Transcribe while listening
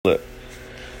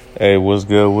Hey, what's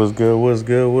good? What's good? What's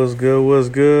good? What's good? What's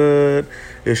good?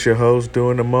 It's your host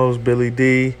doing the most, Billy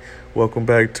D. Welcome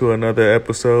back to another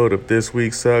episode of This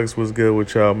Week Sucks. What's good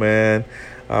with y'all, man?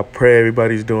 I pray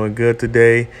everybody's doing good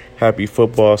today. Happy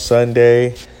Football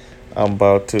Sunday. I'm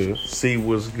about to see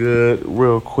what's good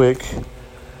real quick.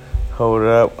 Hold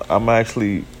up. I'm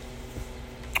actually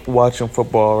watching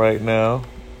football right now.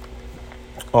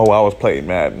 Oh, I was playing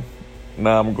Madden.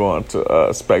 Now I'm going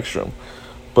to Spectrum.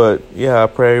 But, yeah, I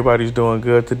pray everybody's doing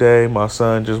good today. My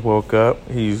son just woke up.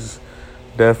 He's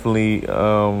definitely, he's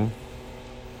a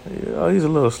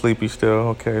little sleepy still.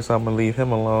 Okay, so I'm going to leave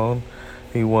him alone.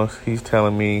 He's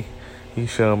telling me, he's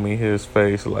showing me his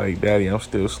face like, Daddy, I'm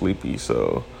still sleepy,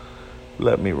 so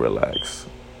let me relax.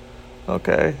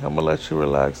 Okay, I'm going to let you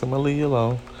relax. I'm going to leave you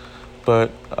alone. But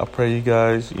I pray you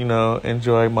guys,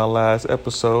 enjoy my last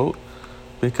episode.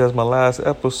 Because my last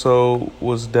episode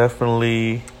was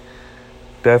definitely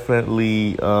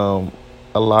a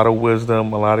lot of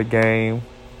wisdom, a lot of game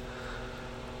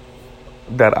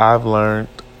that I've learned.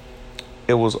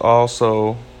 It was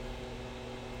also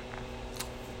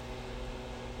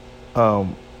a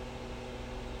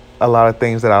lot of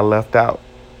things that I left out.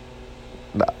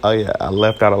 I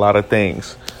left out a lot of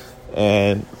things.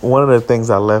 And one of the things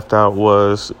I left out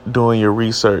was doing your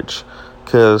research.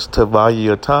 Because to value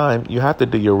your time, you have to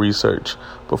do your research.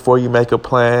 Before you make a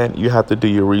plan, you have to do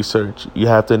your research. You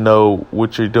have to know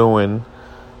what you're doing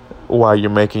while you're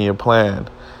making your plan.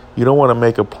 You don't want to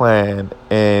make a plan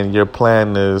and your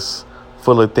plan is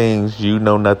full of things you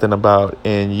know nothing about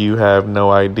and you have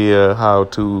no idea how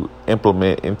to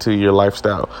implement into your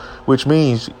lifestyle, which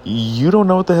means you don't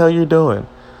know what the hell you're doing.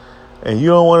 And you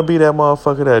don't want to be that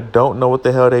motherfucker that don't know what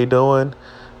the hell they doing,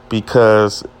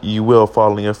 because you will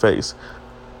fall in your face.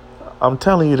 I'm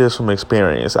telling you this from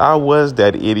experience. I was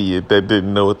that idiot that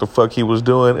didn't know what the fuck he was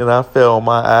doing, and I fell on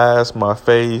my ass, my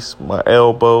face, my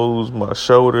elbows, my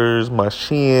shoulders, my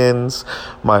shins,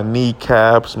 my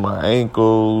kneecaps, my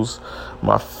ankles,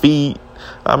 my feet.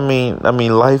 I mean,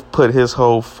 life put his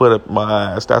whole foot up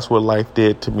my ass. That's what life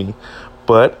did to me.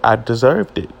 But I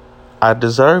deserved it. I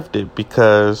deserved it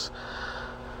because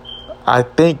I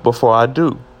think before I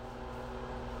do.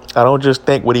 I don't just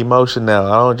think with emotion now.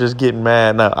 I don't just get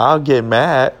mad now. I'll get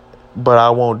mad, but I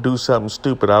won't do something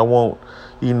stupid. I won't,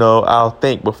 I'll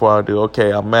think before I do.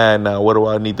 Okay, I'm mad now. What do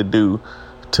I need to do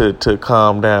to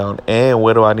calm down? And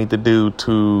what do I need to do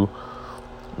to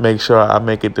make sure I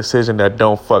make a decision that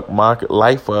don't fuck my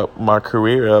life up, my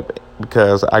career up,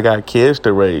 because I got kids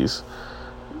to raise.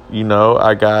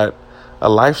 I got a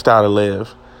lifestyle to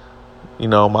live.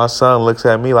 My son looks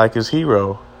at me like his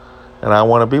hero. And I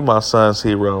want to be my son's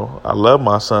hero. I love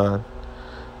my son.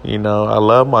 I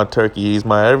love my turkey. He's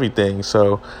my everything.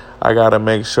 So I got to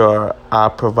make sure I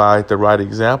provide the right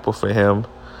example for him.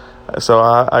 So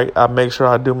I make sure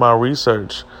I do my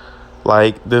research.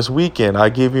 Like this weekend, I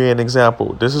give you an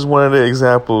example. This is one of the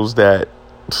examples that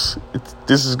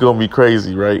this is going to be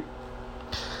crazy, right?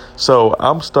 So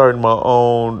I'm starting my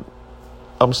own.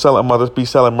 I'm going to be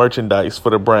selling merchandise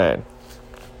for the brand.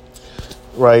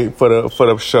 Right, for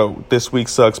the show, This Week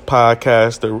Sucks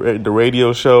podcast, the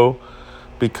radio show,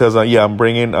 because I'm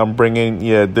bringing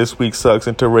This Week Sucks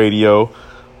into radio,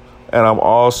 and I'm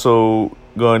also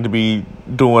going to be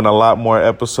doing a lot more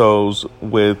episodes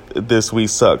with This Week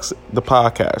Sucks, the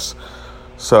podcast.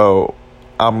 So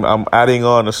I'm adding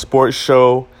on a sports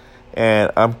show, and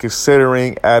I'm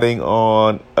considering adding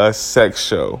on a sex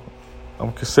show.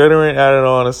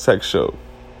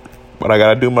 But I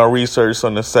got to do my research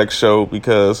on the sex show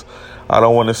because I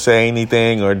don't want to say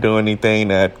anything or do anything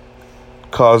that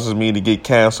causes me to get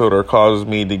canceled or causes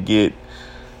me to get,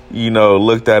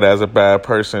 looked at as a bad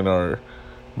person or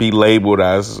be labeled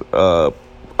as a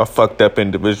fucked up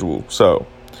individual. So,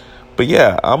 but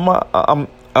yeah, I'm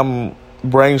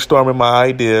brainstorming my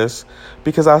ideas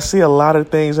because I see a lot of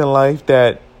things in life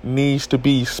that needs to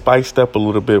be spiced up a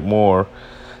little bit more.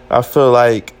 I feel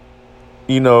like,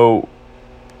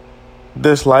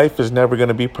 this life is never going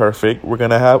to be perfect. We're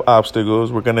going to have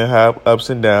obstacles. We're going to have ups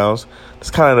and downs.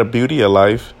 It's kind of the beauty of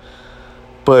life.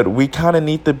 But we kind of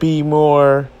need to be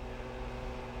more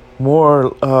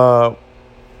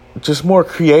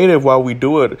creative while we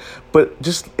do it. But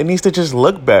it needs to just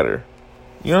look better.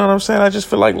 You know what I'm saying? I just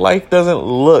feel like life doesn't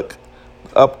look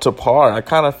up to par. I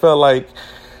kind of felt like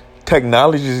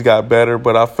technology's got better,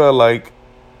 but I felt like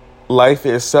life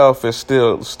itself is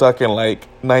still stuck in like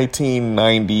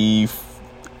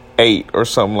 1998 or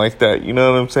something like that. You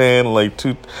know what I'm saying? Like,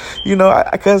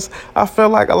 because I feel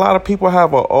like a lot of people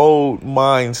have an old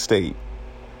mind state.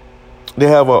 They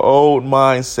have an old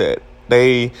mindset.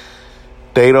 They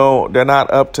they're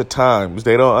not up to times.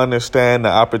 They don't understand the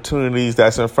opportunities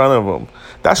that's in front of them.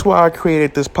 That's why I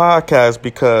created this podcast,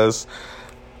 because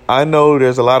I know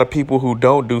there's a lot of people who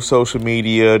don't do social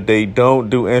media. They don't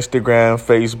do Instagram,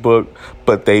 Facebook,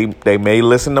 but they may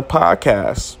listen to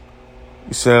podcasts.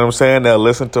 You see what I'm saying? They'll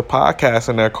listen to podcasts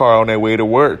in their car on their way to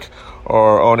work,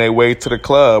 or on their way to the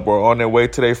club, or on their way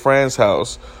to their friend's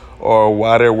house, or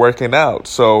while they're working out.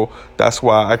 So that's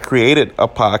why I created a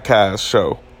podcast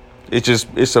show.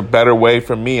 It's a better way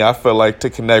for me, I feel like, to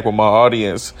connect with my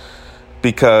audience,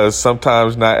 because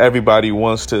sometimes not everybody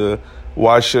wants to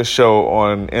watch your show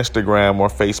on Instagram or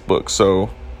Facebook. So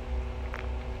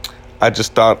I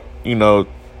just thought,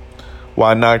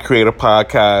 why not create a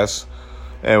podcast,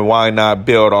 and why not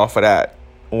build off of that?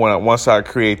 Once I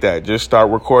create that, just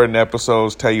start recording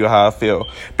episodes, tell you how I feel.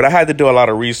 But I had to do a lot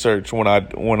of research when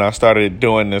I started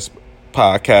doing this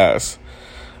podcast,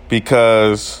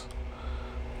 because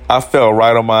I fell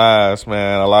right on my ass,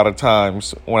 man. A lot of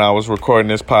times when I was recording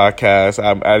this podcast,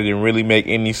 I didn't really make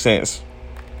any sense.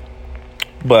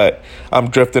 But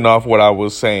I'm drifting off what I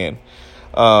was saying.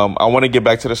 I want to get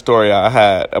back to the story I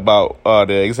had about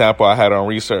the example I had on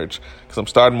research, because I'm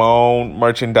starting my own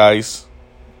merchandise.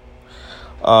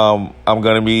 I'm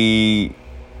going to be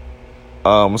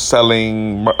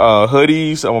selling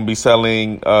hoodies. I'm going to be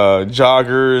selling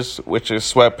joggers, which is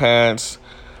sweatpants.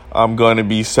 I'm going to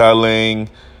be selling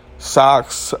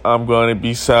socks. I'm going to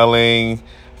be selling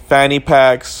fanny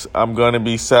packs. I'm going to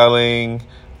be selling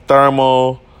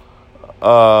thermal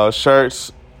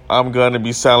shirts. I'm going to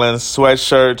be selling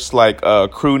sweatshirts, like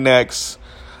crew necks.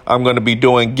 I'm going to be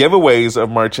doing giveaways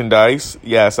of merchandise.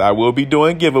 Yes, I will be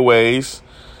doing giveaways.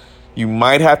 You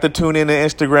might have to tune in to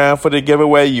Instagram for the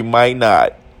giveaway. You might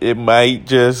not. I might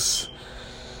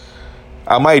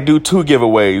do 2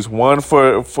 giveaways. One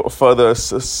for the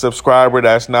subscriber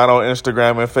that's not on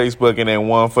Instagram and Facebook, and then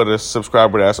one for the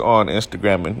subscriber that's on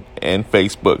Instagram and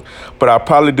Facebook. But I'll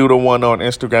probably do the one on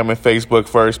Instagram and Facebook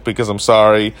first, because I'm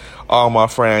sorry, all my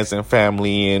friends and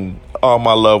family and all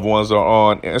my loved ones are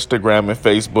on Instagram and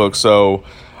Facebook. So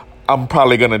I'm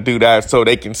probably going to do that so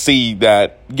they can see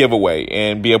that giveaway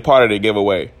and be a part of the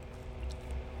giveaway.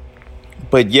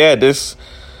 But yeah,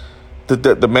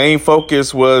 the main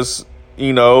focus was,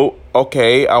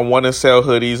 okay, I want to sell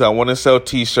hoodies. I want to sell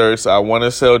T-shirts. I want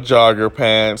to sell jogger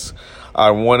pants.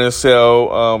 I want to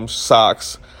sell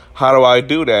socks. How do I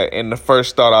do that? And the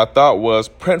first thought I thought was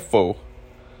Printful.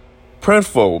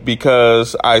 Printful,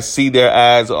 because I see their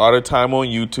ads all the time on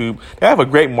YouTube. They have a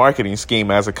great marketing scheme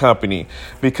as a company,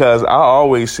 because I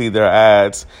always see their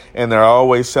ads, and they're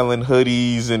always selling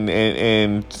hoodies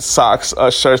and socks,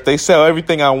 shirts. They sell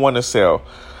everything I want to sell.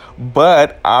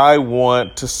 But I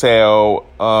want to sell,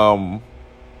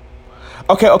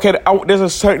 there's a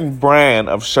certain brand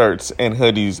of shirts and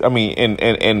hoodies,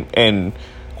 and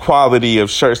quality of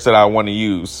shirts that I want to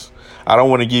use. I don't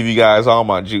want to give you guys all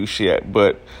my juice yet,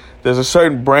 but there's a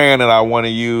certain brand that I want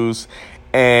to use,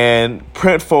 and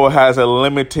Printful has a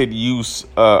limited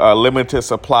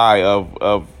supply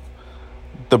of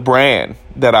the brand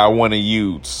that I want to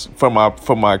use for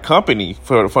my company,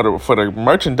 for the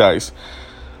merchandise.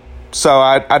 So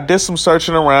I did some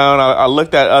searching around. I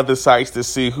looked at other sites to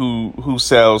see who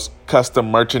sells custom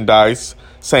merchandise,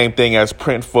 same thing as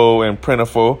Printful and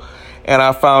Printiful. And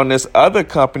I found this other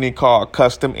company called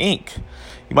Custom Ink.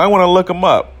 You might want to look them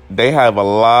up. They have a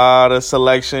lot of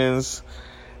selections,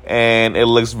 and it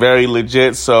looks very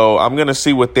legit. So I'm going to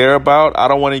see what they're about. I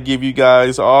don't want to give you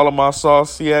guys all of my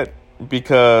sauce yet,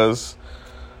 because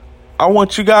I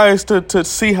want you guys to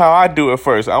see how I do it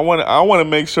first. I want to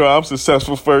make sure I'm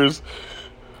successful first,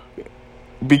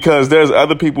 because there's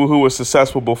other people who were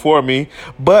successful before me.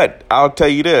 But I'll tell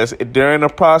you this, during the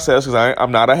process, because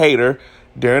I'm not a hater,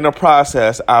 during the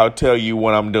process, I'll tell you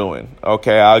what I'm doing.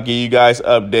 Okay, I'll give you guys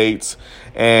updates.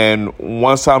 And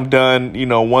once I'm done,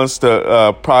 once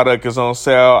the product is on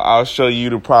sale, I'll show you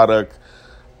the product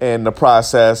and the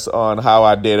process on how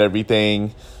I did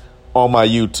everything on my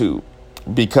YouTube.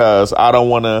 Because I don't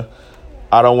want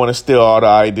to steal all the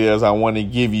ideas. I want to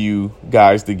give you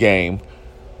guys the game.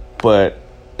 But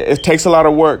it takes a lot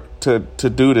of work to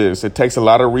do this. It takes a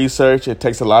lot of research. It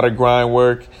takes a lot of grind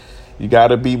work. You got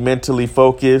to be mentally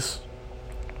focused.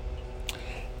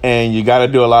 And you got to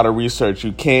do a lot of research.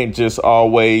 You can't just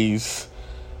always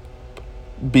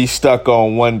be stuck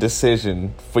on one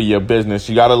decision for your business.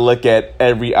 You got to look at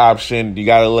every option. You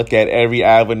got to look at every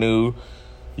avenue.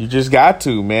 You just got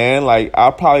to, man. Like,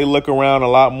 I'll probably look around a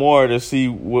lot more to see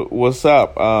what's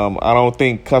up. I don't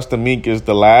think Custom Ink is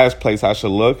the last place I should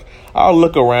look. I'll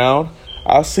look around.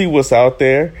 I'll see what's out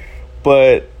there.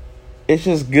 But it's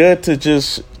just good to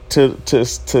just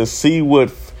to see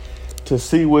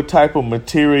what type of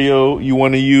material you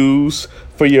want to use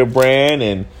for your brand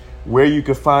and where you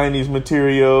can find these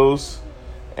materials.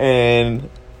 And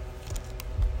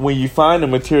when you find the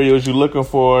materials you're looking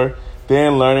for,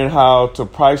 then learning how to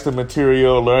price the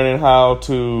material, learning how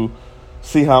to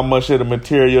see how much of the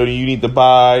material you need to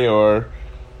buy, or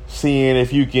seeing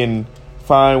if you can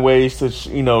find ways to,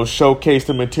 showcase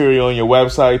the material on your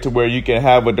website to where you can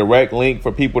have a direct link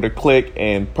for people to click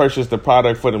and purchase the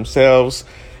product for themselves.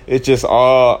 It's just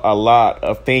all a lot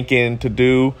of thinking to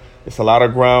do. It's a lot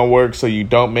of groundwork so you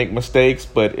don't make mistakes,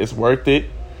 but it's worth it.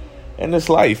 And it's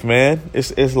life, man.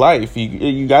 It's life.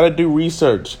 You got to do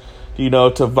research.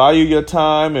 To value your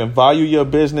time and value your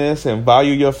business and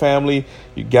value your family,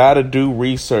 you got to do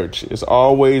research. It's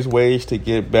always ways to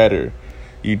get better.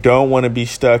 You don't want to be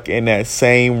stuck in that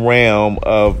same realm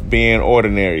of being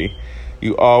ordinary.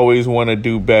 You always want to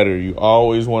do better. You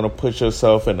always want to put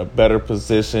yourself in a better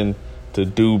position to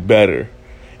do better.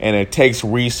 And it takes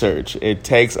research. It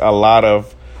takes a lot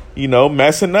of,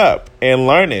 messing up and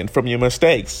learning from your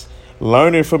mistakes.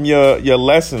 Learning from your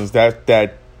lessons that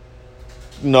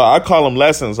I call them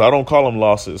lessons. I don't call them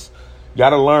losses. You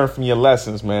got to learn from your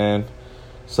lessons, man.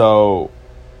 So,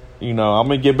 I'm going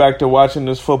to get back to watching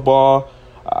this football.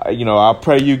 I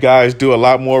pray you guys do a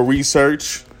lot more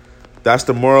research. That's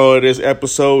the moral of this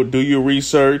episode. Do your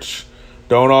research.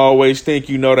 Don't always think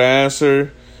you know the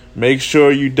answer. Make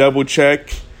sure you double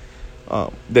check.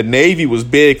 The Navy was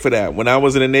big for that. When I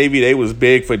was in the Navy, they was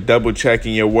big for double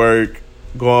checking your work,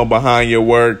 going behind your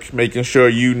work, making sure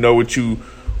you know what you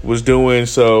was doing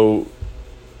so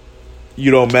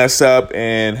you don't mess up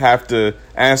and have to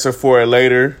answer for it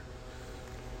later.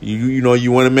 You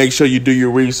want to make sure you do your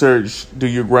research, do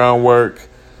your groundwork.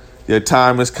 Your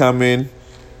time is coming.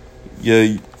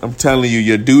 I'm telling you,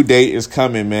 your due date is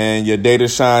coming, man. Your day to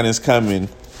shine is coming.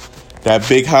 That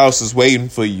big house is waiting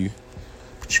for you.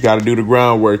 But you got to do the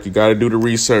groundwork. You got to do the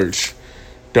research.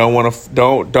 Don't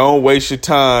waste your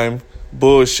time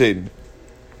bullshitting.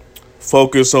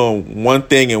 Focus on one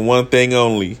thing and one thing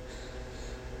only.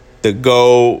 The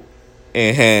goal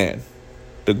in hand.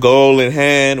 The goal in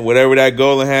hand, whatever that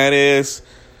goal in hand is,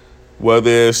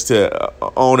 whether it's to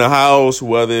own a house,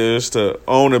 whether it's to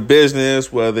own a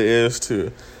business, whether it's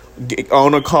to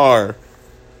own a car,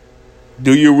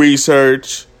 do your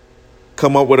research,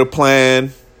 come up with a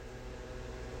plan,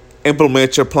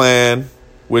 implement your plan,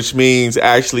 which means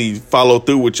actually follow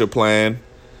through with your plan,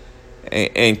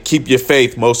 and keep your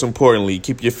faith, most importantly.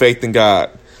 Keep your faith in God.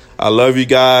 I love you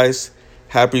guys.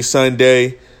 Happy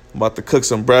Sunday. I'm about to cook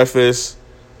some breakfast.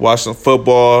 Watch some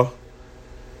football.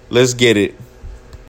 Let's get it.